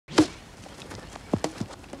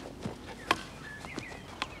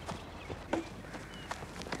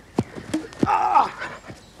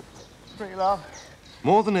Make you laugh.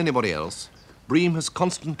 More than anybody else, Bream has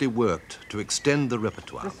constantly worked to extend the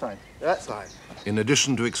repertoire. This side. That side. In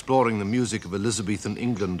addition to exploring the music of Elizabethan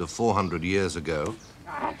England of 400 years ago,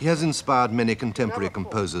 he has inspired many contemporary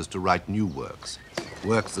composers to write new works,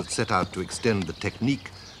 works that set out to extend the technique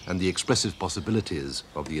and the expressive possibilities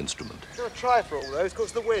of the instrument. I've got to try for all those,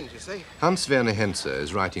 because the wind, you see. Werner Henze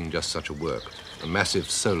is writing just such a work, a massive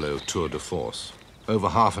solo tour de force, over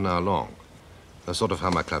half an hour long, a sort of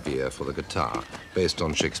hammerklavier for the guitar, based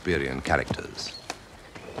on Shakespearean characters.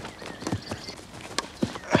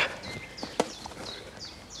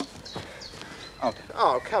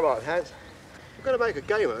 Oh, come on, Hans. We've got to make a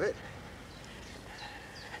game of it.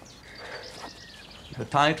 The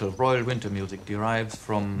title, Royal Winter Music, derives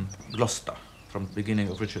from Gloucester, from the beginning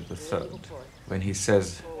of Richard III, when he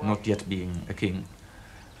says, not yet being a king,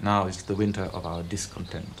 now is the winter of our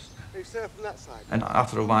discontent. And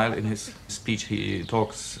after a while in his speech he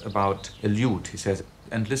talks about a lute, he says,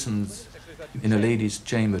 and listens in a lady's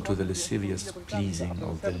chamber to the lascivious pleasing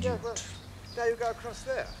of the lute. Now you go across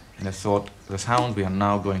there. And I thought the sound we are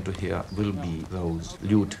now going to hear will be those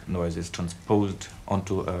lute noises transposed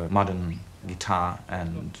onto a modern guitar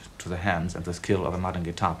and to the hands and the skill of a modern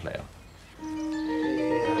guitar player.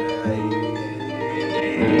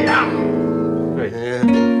 Great.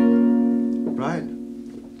 Right.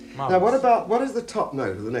 Now, what is the top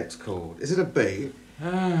note of the next chord? Is it a B?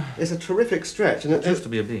 It's a terrific stretch. And it used to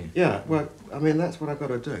be a B. Yeah, well, I mean, that's what I've got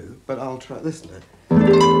to do, but I'll try. Listen to it.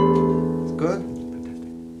 It's good.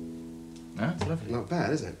 Yeah, it's lovely. Not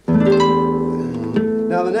bad, is it?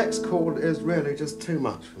 Now, the next chord is really just too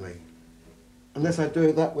much for me. Unless I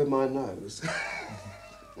do that with my nose.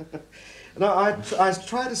 Now, I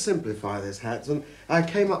tried to simplify this, Hans, and I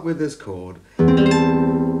came up with this chord.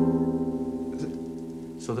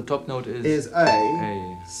 So the top note is A,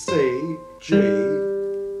 C, G,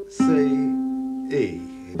 C, E.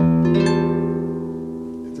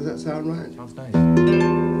 Does that sound right? Sounds nice.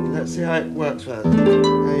 Let's see how it works first.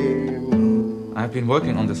 I've been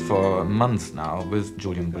working on this for months now with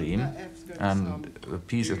Julian Bream, and the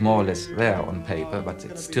piece is more or less there on paper, but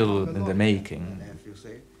it's still in the making.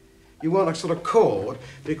 You want a sort of chord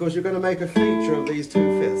because you're going to make a feature of these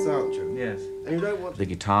 2/5, aren't you? Yes. And you don't want the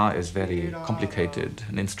guitar is very complicated,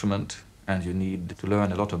 an instrument, and you need to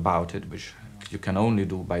learn a lot about it, which you can only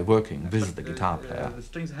do by working with the guitar player. The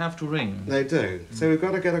strings have to ring. They do. So we've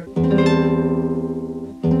got to get a...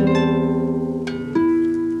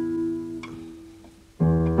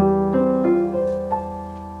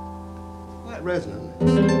 Quite resonant.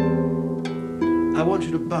 I want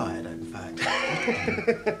you to buy it, in fact.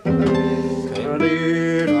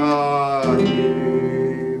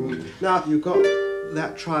 Now, you've got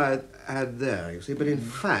that triad there, you see, but in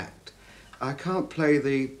fact, I can't play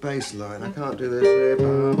the bass line, I can't do this,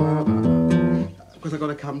 because I've got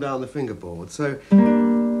to come down the fingerboard. So,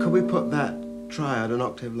 could we put that triad an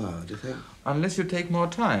octave lower, do you think? Unless you take more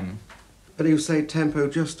time. But you say tempo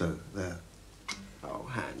giusto there. Oh,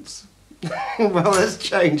 Hans. Well, let's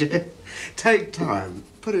change it. Take time.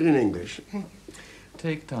 Put it in English.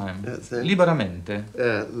 Take time. That's it. Liberamente.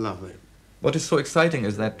 Lovely. What is so exciting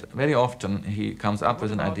is that very often he comes up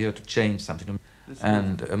with an idea to change something,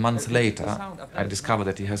 and a month later I discover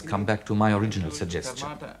that he has come back to my original suggestion.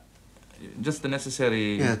 Just the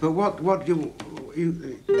necessary... Yes, but what you...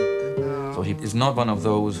 So he is not one of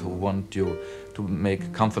those who want you to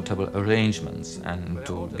make comfortable arrangements and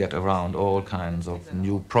to get around all kinds of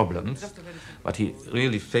new problems, but he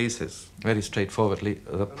really faces very straightforwardly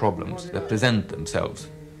the problems that present themselves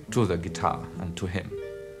to the guitar and to him.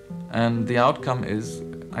 And the outcome is,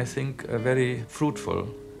 I think, a very fruitful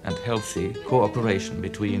and healthy cooperation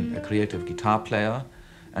between a creative guitar player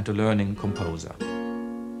and a learning composer.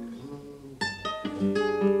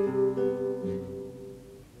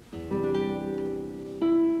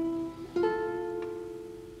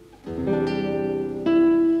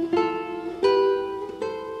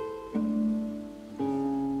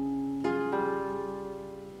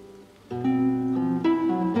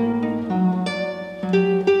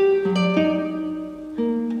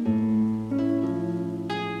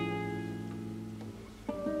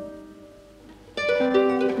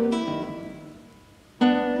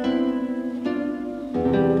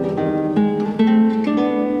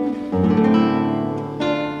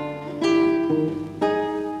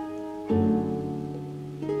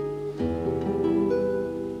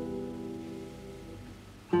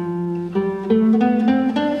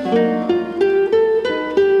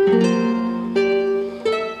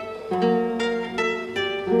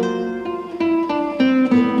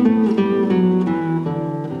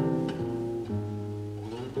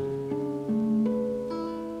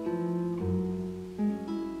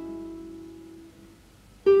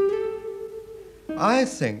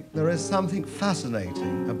 think there is something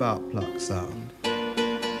fascinating about plucked sound.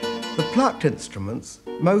 The plucked instruments,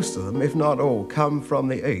 most of them, if not all, come from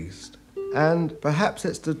the East. And perhaps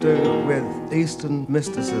it's to do with Eastern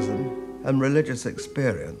mysticism and religious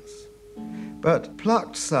experience. But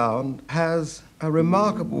plucked sound has a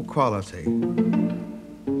remarkable quality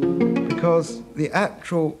because the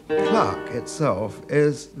actual pluck itself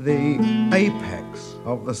is the apex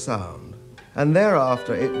of the sound, and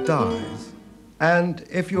thereafter it dies. And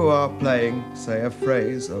if you are playing, say, a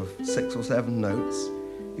phrase of 6 or 7 notes,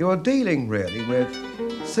 you are dealing really with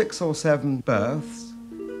 6 or 7 births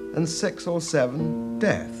and 6 or 7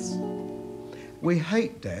 deaths. We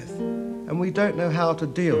hate death and we don't know how to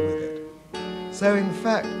deal with it. So in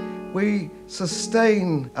fact, we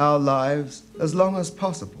sustain our lives as long as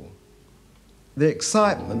possible. The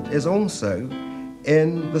excitement is also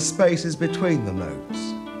in the spaces between the notes,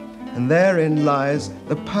 and therein lies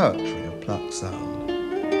the poetry of plucked sound.